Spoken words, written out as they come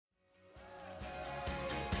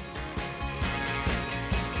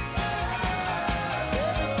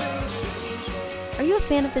you a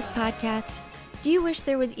fan of this podcast? Do you wish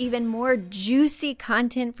there was even more juicy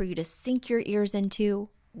content for you to sink your ears into?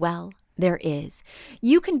 Well, there is.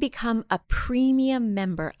 You can become a premium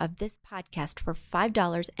member of this podcast for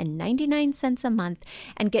 $5.99 a month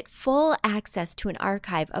and get full access to an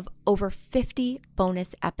archive of over 50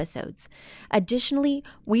 bonus episodes. Additionally,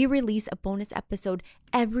 we release a bonus episode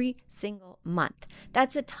every single month.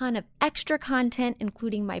 That's a ton of extra content,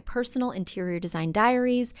 including my personal interior design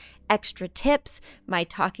diaries, extra tips, my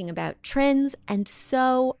talking about trends, and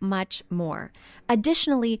so much more.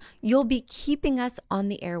 Additionally, you'll be keeping us on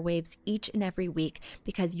the airwaves each and every week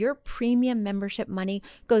because your premium membership money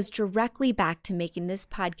goes directly back to making this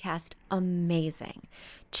podcast amazing.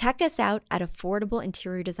 Check us out at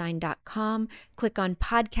affordableinteriordesign.com. Click on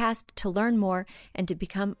podcast to learn more and to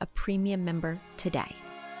become a premium member today.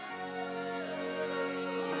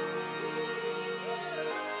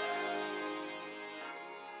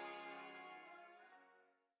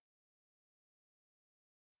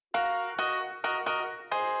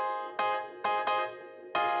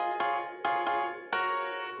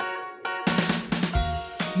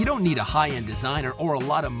 You don't need a high-end designer or a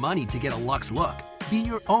lot of money to get a luxe look. Be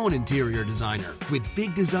your own interior designer with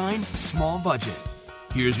big design, small budget.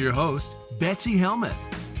 Here's your host, Betsy Helmuth.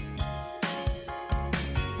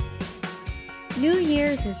 New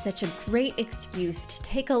Year's is such a great excuse to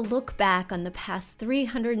take a look back on the past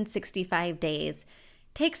 365 days,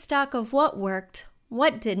 take stock of what worked,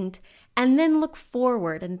 what didn't, and then look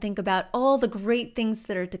forward and think about all the great things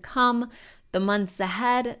that are to come, the months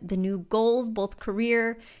ahead, the new goals, both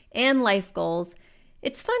career and life goals.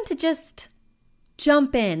 It's fun to just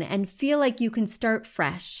jump in and feel like you can start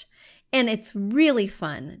fresh. And it's really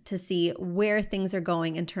fun to see where things are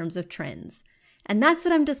going in terms of trends. And that's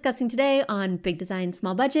what I'm discussing today on Big Design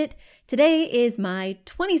Small Budget. Today is my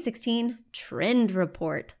 2016 Trend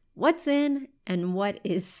Report. What's in and what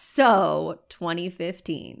is so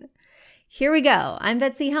 2015. Here we go. I'm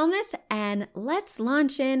Betsy Helmuth, and let's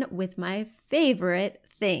launch in with my favorite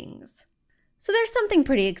things. So there's something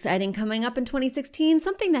pretty exciting coming up in 2016,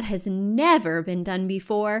 something that has never been done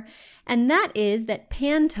before, and that is that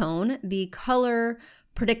Pantone, the color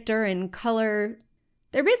predictor and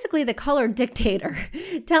they're basically the color dictator,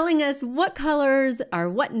 telling us what colors are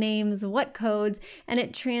what names, what codes, and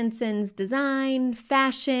it transcends design,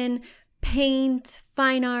 fashion, paint,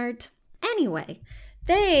 fine art. Anyway,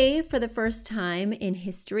 they, for the first time in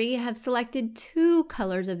history, have selected 2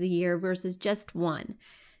 colors of the year versus just 1.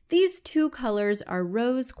 These 2 colors are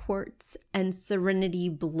rose quartz and serenity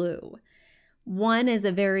blue. One is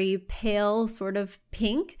a very pale sort of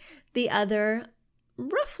pink. The other,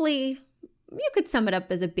 roughly, you could sum it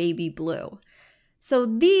up as a baby blue. So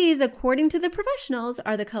these, according to the professionals,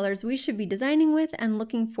 are the colors we should be designing with and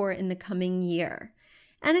looking for in the coming year.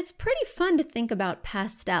 And it's pretty fun to think about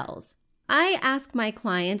pastels. I ask my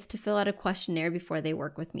clients to fill out a questionnaire before they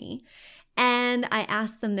work with me, and I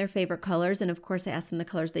ask them their favorite colors, and of course I ask them the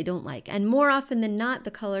colors they don't like. And more often than not,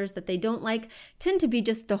 the colors that they don't like tend to be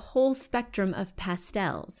just the whole spectrum of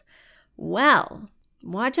pastels. Well,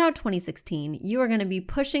 watch out 2016. You are going to be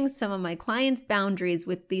pushing some of my clients' boundaries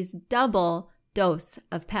with these double dose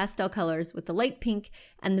of pastel colors with the light pink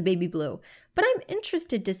and the baby blue. But I'm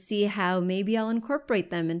interested to see how maybe I'll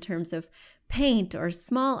incorporate them in terms of paint or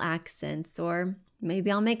small accents, or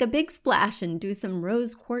maybe I'll make a big splash and do some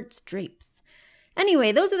rose quartz drapes.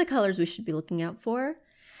 Anyway, those are the colors we should be looking out for.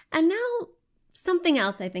 And now something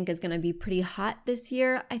else I think is going to be pretty hot this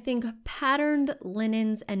year. I think patterned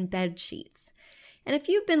linens and bed sheets. And if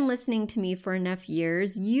you've been listening to me for enough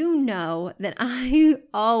years, you know that I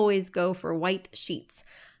always go for white sheets.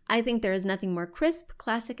 I think there is nothing more crisp,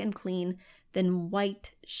 classic, and clean than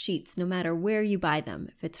white sheets, no matter where you buy them.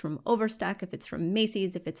 If it's from Overstock, if it's from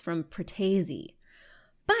Macy's, if it's from Pratesi.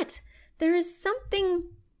 But there is something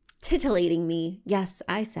titillating me. Yes,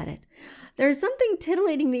 I said it. There's something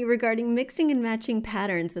titillating me regarding mixing and matching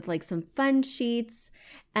patterns with like some fun sheets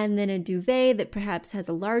and then a duvet that perhaps has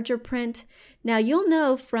a larger print. Now, you'll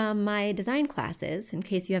know from my design classes, in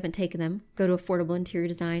case you haven't taken them, go to Affordable Interior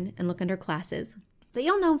Design and look under classes. But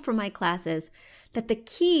you'll know from my classes that the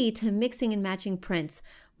key to mixing and matching prints,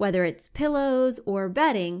 whether it's pillows or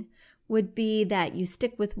bedding, would be that you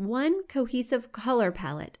stick with one cohesive color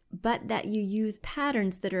palette, but that you use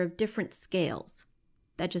patterns that are of different scales.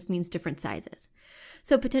 That just means different sizes.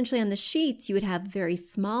 So potentially on the sheets, you would have a very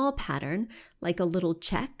small pattern, like a little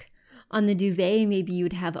check. On the duvet, maybe you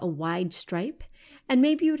would have a wide stripe. And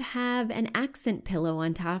maybe you would have an accent pillow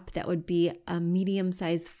on top that would be a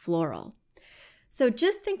medium-sized floral. So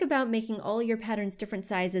just think about making all your patterns different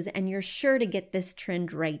sizes, and you're sure to get this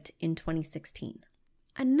trend right in 2016.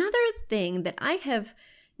 Another thing that I have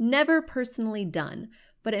never personally done,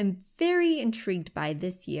 but am very intrigued by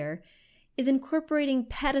this year, is incorporating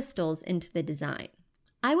pedestals into the design.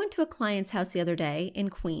 I went to a client's house the other day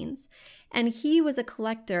in Queens, and he was a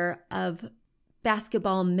collector of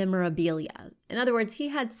basketball memorabilia. In other words, he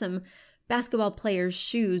had some basketball players'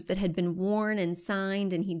 shoes that had been worn and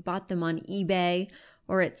signed, and he'd bought them on eBay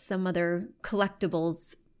or at some other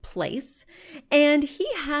collectibles place. And he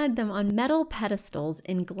had them on metal pedestals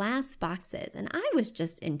in glass boxes, and I was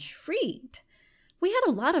just intrigued. We had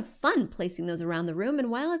a lot of fun placing those around the room, and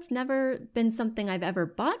while it's never been something I've ever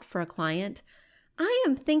bought for a client, I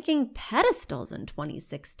am thinking pedestals in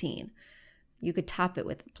 2016. You could top it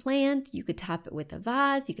with a plant, you could top it with a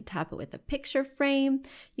vase, you could top it with a picture frame,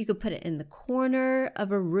 you could put it in the corner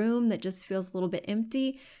of a room that just feels a little bit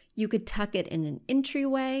empty, you could tuck it in an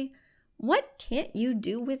entryway. What can't you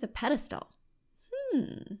do with a pedestal?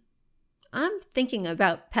 I'm thinking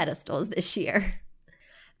about pedestals this year.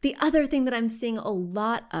 The other thing that I'm seeing a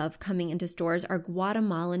lot of coming into stores are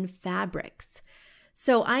Guatemalan fabrics.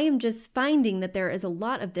 So I am just finding that there is a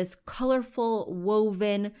lot of this colorful,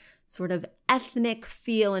 woven, sort of ethnic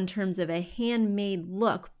feel in terms of a handmade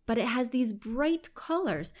look, but it has these bright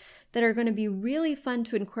colors that are going to be really fun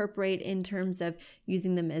to incorporate in terms of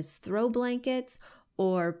using them as throw blankets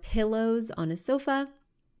or pillows on a sofa.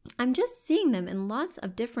 I'm just seeing them in lots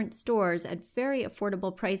of different stores at very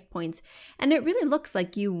affordable price points, and it really looks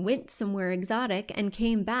like you went somewhere exotic and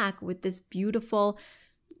came back with this beautiful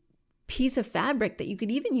piece of fabric that you could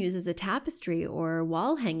even use as a tapestry or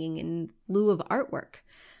wall hanging in lieu of artwork.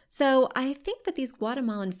 So I think that these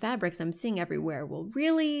Guatemalan fabrics I'm seeing everywhere will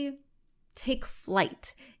really take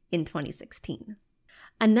flight in 2016.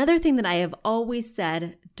 Another thing that I have always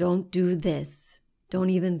said, don't do this, don't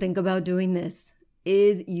even think about doing this,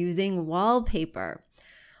 is using wallpaper.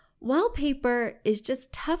 Wallpaper is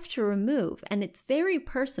just tough to remove, and it's very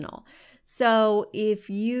personal. So if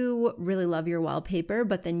you really love your wallpaper,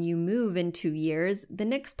 but then you move in 2 years, the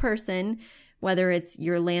next person, whether it's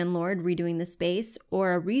your landlord redoing the space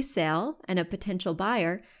or a resale and a potential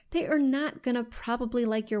buyer, they are not going to probably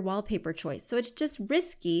like your wallpaper choice. So it's just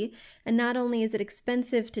risky. And not only is it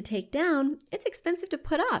expensive to take down, it's expensive to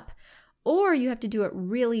put up. Or you have to do it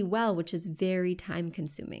really well, which is very time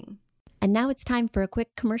consuming. And now it's time for a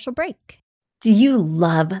quick commercial break. Do you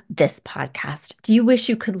love this podcast? Do you wish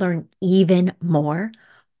you could learn even more?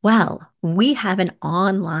 Well, we have an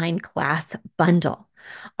online class bundle.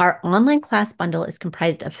 Our online class bundle is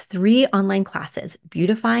comprised of 3 online classes: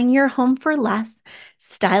 beautifying your home for less,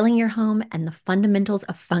 styling your home, and the fundamentals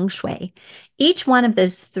of feng shui. Each one of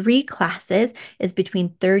those 3 classes is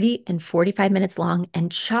between 30 and 45 minutes long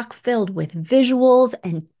and chock filled with visuals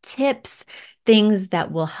and tips, things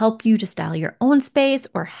that will help you to style your own space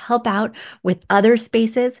or help out with other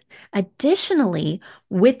spaces. Additionally,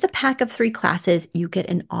 with the pack of 3 classes, you get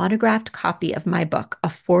an autographed copy of my book,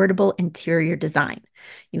 Affordable Interior Design.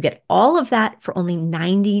 You get all of that for only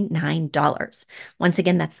 $99. Once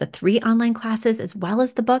again, that's the 3 online classes as well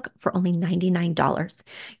as the book for only $99.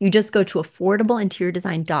 You just go to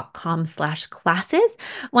affordableinteriordesign.com/classes.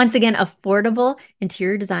 Once again,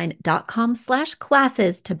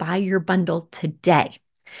 affordableinteriordesign.com/classes to buy your bundle today.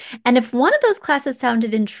 And if one of those classes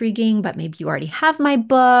sounded intriguing, but maybe you already have my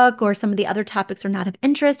book or some of the other topics are not of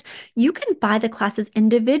interest, you can buy the classes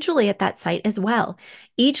individually at that site as well.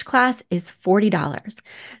 Each class is $40.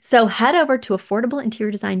 So head over to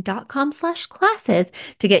affordableinteriordesign.com/classes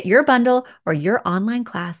to get your bundle or your online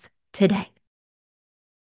class today.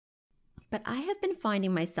 But I have been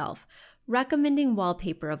finding myself recommending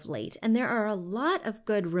wallpaper of late, and there are a lot of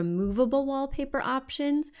good removable wallpaper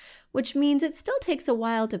options, which means it still takes a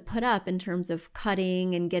while to put up in terms of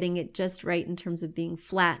cutting and getting it just right in terms of being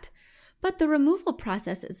flat. But the removal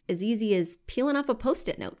process is as easy as peeling off a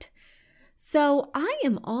Post-it note. So I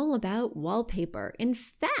am all about wallpaper. In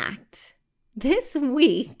fact, this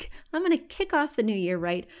week, I'm going to kick off the new year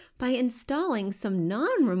right by installing some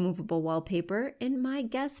non-removable wallpaper in my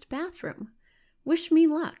guest bathroom. Wish me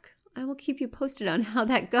luck. I will keep you posted on how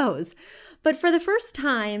that goes. But for the first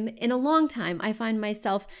time in a long time, I find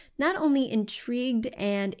myself not only intrigued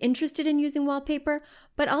and interested in using wallpaper,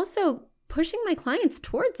 but also pushing my clients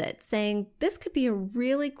towards it, saying this could be a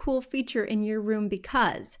really cool feature in your room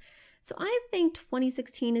because. So I think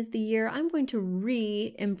 2016 is the year I'm going to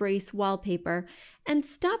re-embrace wallpaper and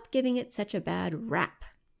stop giving it such a bad rap.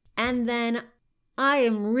 And then I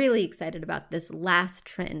am really excited about this last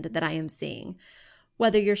trend that I am seeing.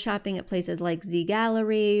 Whether you're shopping at places like Z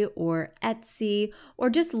Gallery or Etsy or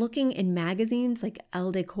just looking in magazines like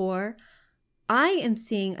Elle Decor, I am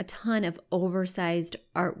seeing a ton of oversized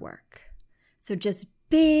artwork. So just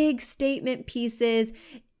big statement pieces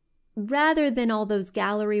rather than all those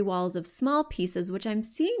gallery walls of small pieces, which I'm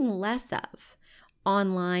seeing less of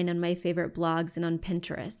online on my favorite blogs and on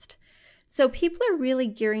Pinterest. So people are really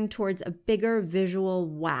gearing towards a bigger visual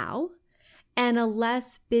wow and a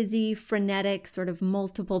less busy, frenetic, sort of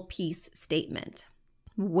multiple piece statement.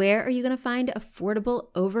 Where are you going to find affordable,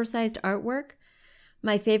 oversized artwork?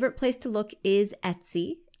 My favorite place to look is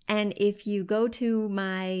Etsy. And if you go to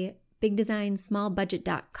my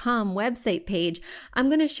bigdesignsmallbudget.com website page, I'm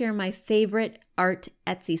going to share my favorite art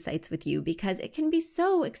Etsy sites with you because it can be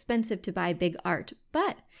so expensive to buy big art.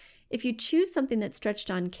 But if you choose something that's stretched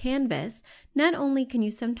on canvas, not only can you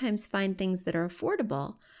sometimes find things that are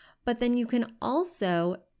affordable, but then you can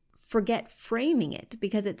also forget framing it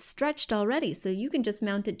because it's stretched already. So you can just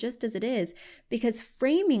mount it just as it is, because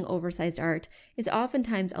framing oversized art is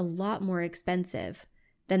oftentimes a lot more expensive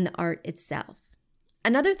than the art itself.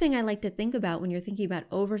 Another thing I like to think about when you're thinking about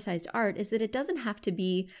oversized art is that it doesn't have to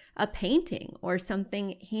be a painting or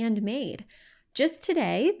something handmade. Just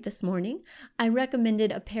today, this morning, I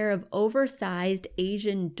recommended a pair of oversized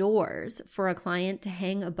Asian doors for a client to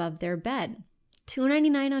hang above their bed.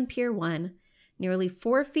 $2.99 on Pier 1, nearly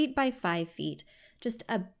 4 feet by 5 feet, just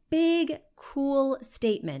a big, cool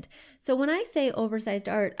statement. So when I say oversized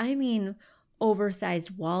art, I mean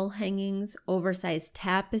oversized wall hangings, oversized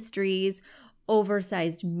tapestries,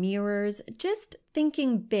 oversized mirrors, just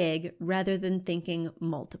thinking big rather than thinking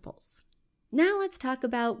multiples. Now let's talk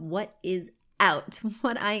about what is out,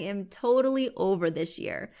 what I am totally over this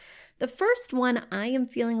year. The first one I am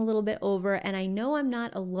feeling a little bit over, and I know I'm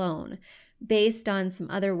not alone based on some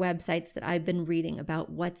other websites that I've been reading about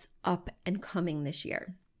what's up and coming this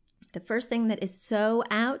year. The first thing that is so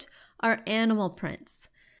out are animal prints.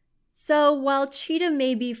 So while cheetah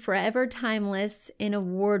may be forever timeless in a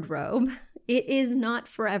wardrobe, it is not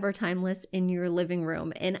forever timeless in your living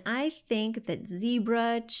room. And I think that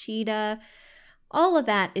zebra, cheetah, all of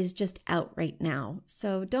that is just out right now.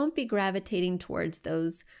 So don't be gravitating towards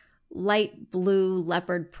those light blue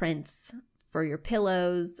leopard prints for your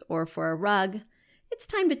pillows or for a rug. It's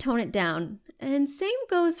time to tone it down. And same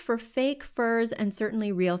goes for fake furs and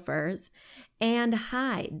certainly real furs and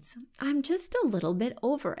hides. I'm just a little bit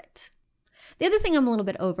over it. The other thing I'm a little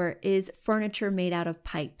bit over is furniture made out of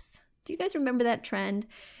pipes. Do you guys remember that trend?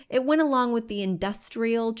 It went along with the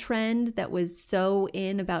industrial trend that was so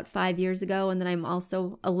in about 5 years ago and that I'm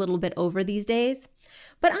also a little bit over these days.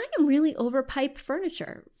 But I am really over pipe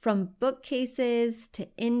furniture, from bookcases to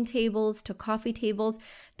end tables to coffee tables.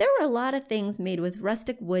 There were a lot of things made with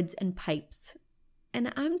rustic woods and pipes,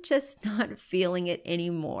 and I'm just not feeling it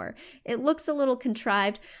anymore. It looks a little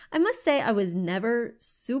contrived. I must say I was never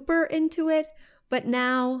super into it, but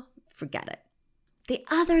now forget it. The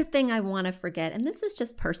other thing I want to forget, and this is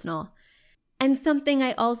just personal, and something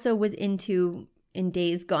I also was into in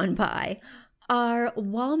days gone by, are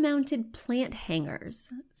wall-mounted plant hangers.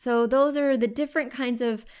 So those are the different kinds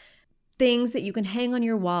of things that you can hang on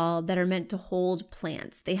your wall that are meant to hold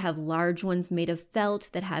plants. They have large ones made of felt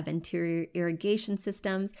that have interior irrigation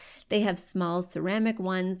systems. They have small ceramic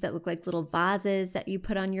ones that look like little vases that you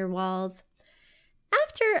put on your walls.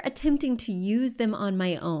 After attempting to use them on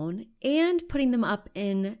my own and putting them up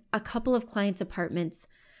in a couple of clients' apartments,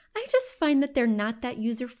 I just find that they're not that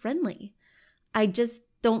user-friendly. I just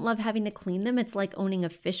don't love having to clean them. It's like owning a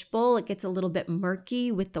fishbowl. It gets a little bit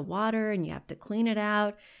murky with the water and you have to clean it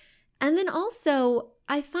out. And then also,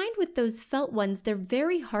 I find with those felt ones, they're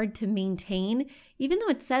very hard to maintain. Even though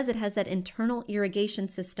it says it has that internal irrigation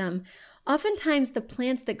system, oftentimes the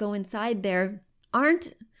plants that go inside there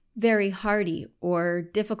aren't very hardy or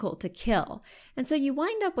difficult to kill. And so you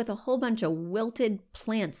wind up with a whole bunch of wilted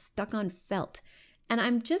plants stuck on felt. And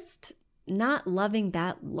I'm just not loving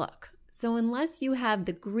that look. So unless you have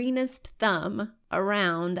the greenest thumb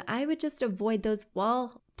around, I would just avoid those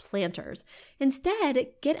wall planters. Instead,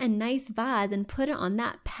 get a nice vase and put it on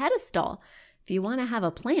that pedestal if you want to have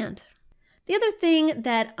a plant. The other thing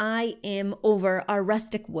that I am over are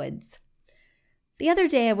rustic woods. The other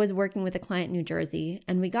day I was working with a client in New Jersey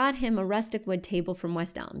and we got him a rustic wood table from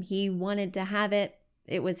West Elm. He wanted to have it.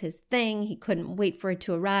 It was his thing. He couldn't wait for it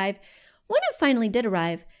to arrive. When it finally did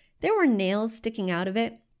arrive, there were nails sticking out of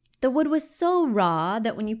it. The wood was so raw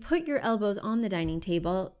that when you put your elbows on the dining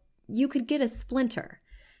table, you could get a splinter.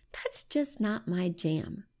 That's just not my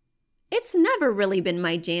jam. It's never really been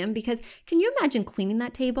my jam because can you imagine cleaning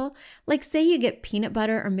that table? Like say you get peanut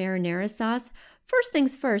butter or marinara sauce. First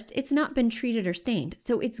things first, it's not been treated or stained,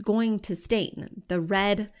 so it's going to stain. The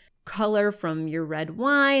red color from your red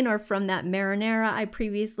wine or from that marinara I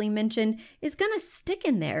previously mentioned is going to stick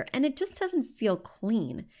in there, and it just doesn't feel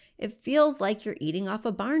clean. It feels like you're eating off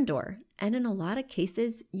a barn door, and in a lot of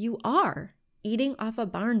cases, you are eating off a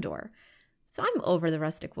barn door. So I'm over the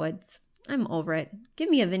rustic woods. I'm over it. Give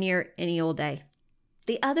me a veneer any old day.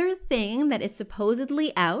 The other thing that is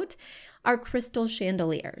supposedly out are crystal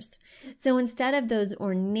chandeliers. So instead of those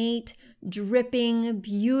ornate, dripping,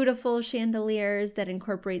 beautiful chandeliers that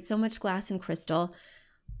incorporate so much glass and crystal,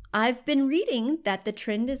 I've been reading that the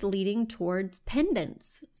trend is leading towards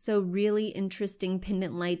pendants. So really interesting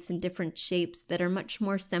pendant lights in different shapes that are much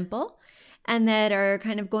more simple and that are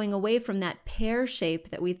kind of going away from that pear shape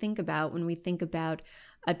that we think about when we think about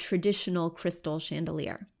a traditional crystal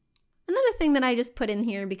chandelier. Another thing that I just put in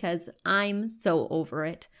here because I'm so over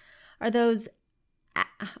it are those,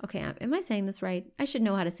 okay, am I saying this right? I should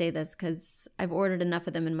know how to say this because I've ordered enough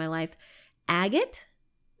of them in my life. Agate?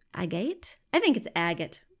 I think it's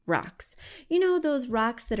agate rocks. You know those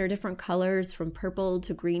rocks that are different colors from purple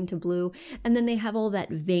to green to blue, and then they have all that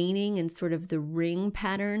veining and sort of the ring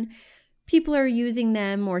pattern. People are using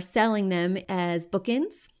them or selling them as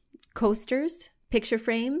bookends, coasters, picture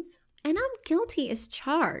frames, and I'm guilty as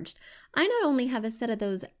charged. I not only have a set of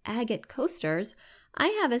those agate coasters, I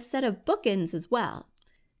have a set of bookends as well.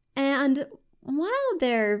 And while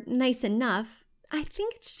they're nice enough, I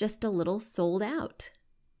think it's just a little sold out.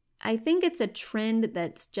 I think it's a trend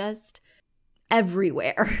that's just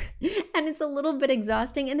everywhere. And it's a little bit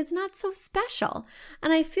exhausting and it's not so special.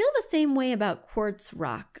 And I feel the same way about quartz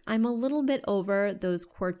rock. I'm a little bit over those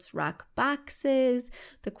quartz rock boxes,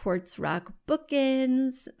 the quartz rock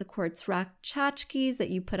bookends, the quartz rock tchotchkes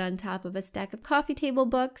that you put on top of a stack of coffee table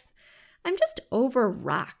books. I'm just over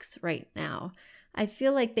rocks right now. I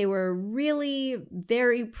feel like they were really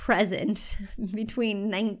very present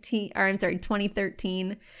between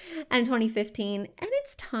 2013 and 2015. And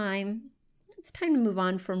it's time to move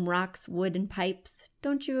on from rocks, wood, and pipes.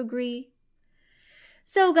 Don't you agree?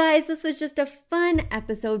 So guys, this was just a fun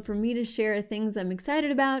episode for me to share things I'm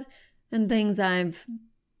excited about and things I've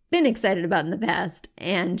been excited about in the past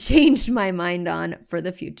and changed my mind on for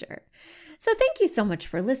the future. So thank you so much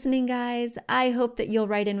for listening, guys. I hope that you'll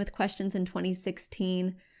write in with questions in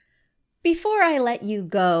 2016. Before I let you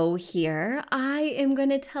go here, I am going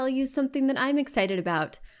to tell you something that I'm excited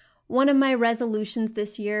about. One of my resolutions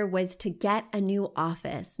this year was to get a new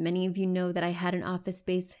office. Many of you know that I had an office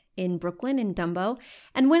space in Brooklyn in Dumbo.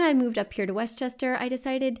 And when I moved up here to Westchester, I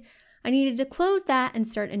decided I needed to close that and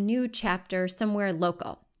start a new chapter somewhere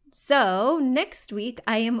local. So next week,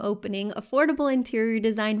 I am opening Affordable Interior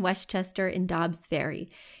Design Westchester in Dobbs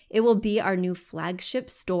Ferry. It will be our new flagship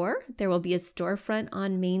store. There will be a storefront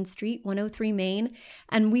on Main Street, 103 Main,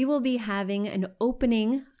 and we will be having an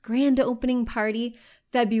grand opening party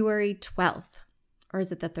February 12th. Or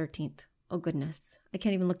is it the 13th? Oh goodness, I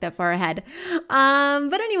can't even look that far ahead.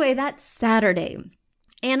 But anyway, that's Saturday.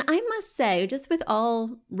 And I must say, just with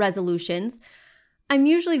all resolutions, I'm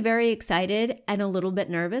usually very excited and a little bit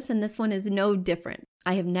nervous, and this one is no different.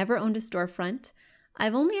 I have never owned a storefront.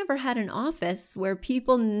 I've only ever had an office where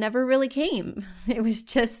people never really came. It was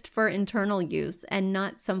just for internal use and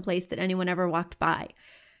not someplace that anyone ever walked by.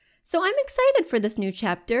 So I'm excited for this new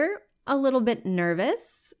chapter, a little bit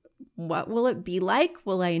nervous. What will it be like?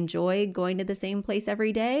 Will I enjoy going to the same place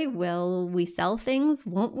every day? Will we sell things?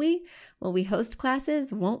 Won't we? Will we host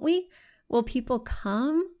classes? Won't we? Will people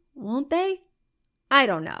come? Won't they? I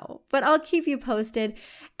don't know, but I'll keep you posted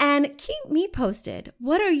and keep me posted.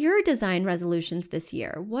 What are your design resolutions this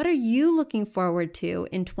year? What are you looking forward to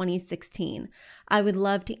in 2016? I would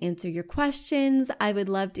love to answer your questions. I would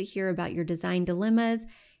love to hear about your design dilemmas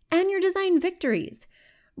and your design victories.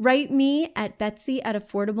 Write me at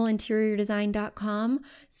betsy@affordableinteriordesign.com.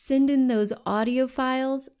 Send in those audio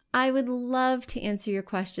files. I would love to answer your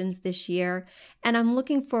questions this year, and I'm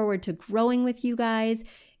looking forward to growing with you guys,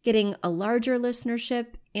 getting a larger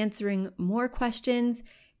listenership, answering more questions,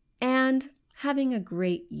 and having a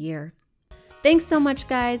great year. Thanks so much,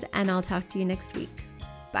 guys, and I'll talk to you next week.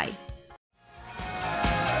 Bye.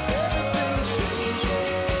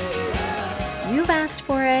 You've asked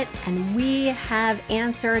for it, and we have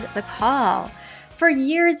answered the call. For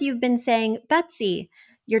years, you've been saying, Betsy,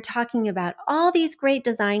 you're talking about all these great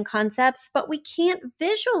design concepts, but we can't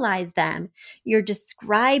visualize them. You're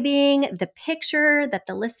describing the picture that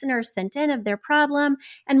the listener sent in of their problem,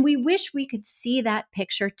 and we wish we could see that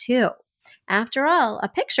picture too. After all, a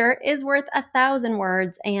picture is worth 1,000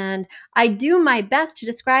 words, and I do my best to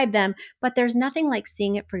describe them, but there's nothing like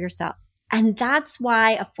seeing it for yourself. And that's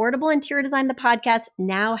why Affordable Interior Design, the podcast,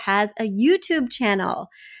 now has a YouTube channel.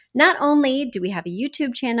 Not only do we have a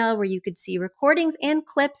YouTube channel where you could see recordings and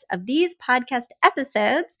clips of these podcast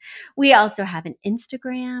episodes, we also have an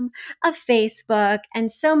Instagram, a Facebook,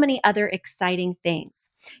 and so many other exciting things.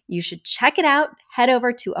 You should check it out. Head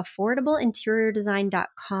over to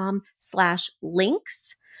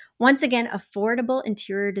affordableinteriordesign.com/links. Once again,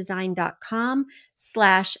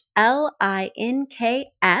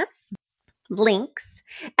 affordableinteriordesign.com/LINKS. Links.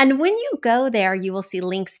 And when you go there, you will see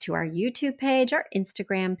links to our YouTube page, our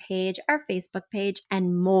Instagram page, our Facebook page,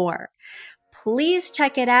 and more. Please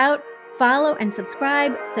check it out, follow and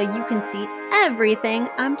subscribe so you can see everything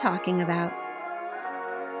I'm talking about.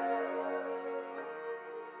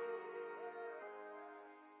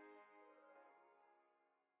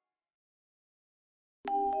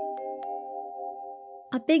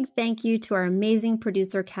 A big thank you to our amazing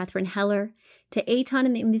producer, Catherine Heller, to Aton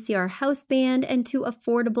and the MBCR House Band, and to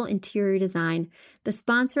Affordable Interior Design, the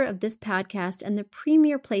sponsor of this podcast and the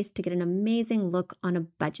premier place to get an amazing look on a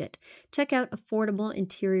budget. Check out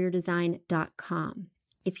affordableinteriordesign.com.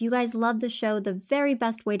 If you guys love the show, the very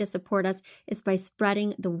best way to support us is by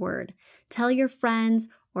spreading the word. Tell your friends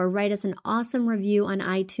or write us an awesome review on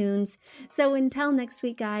iTunes. So until next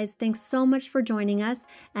week, guys, thanks so much for joining us,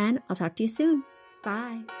 and I'll talk to you soon.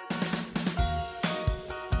 Bye.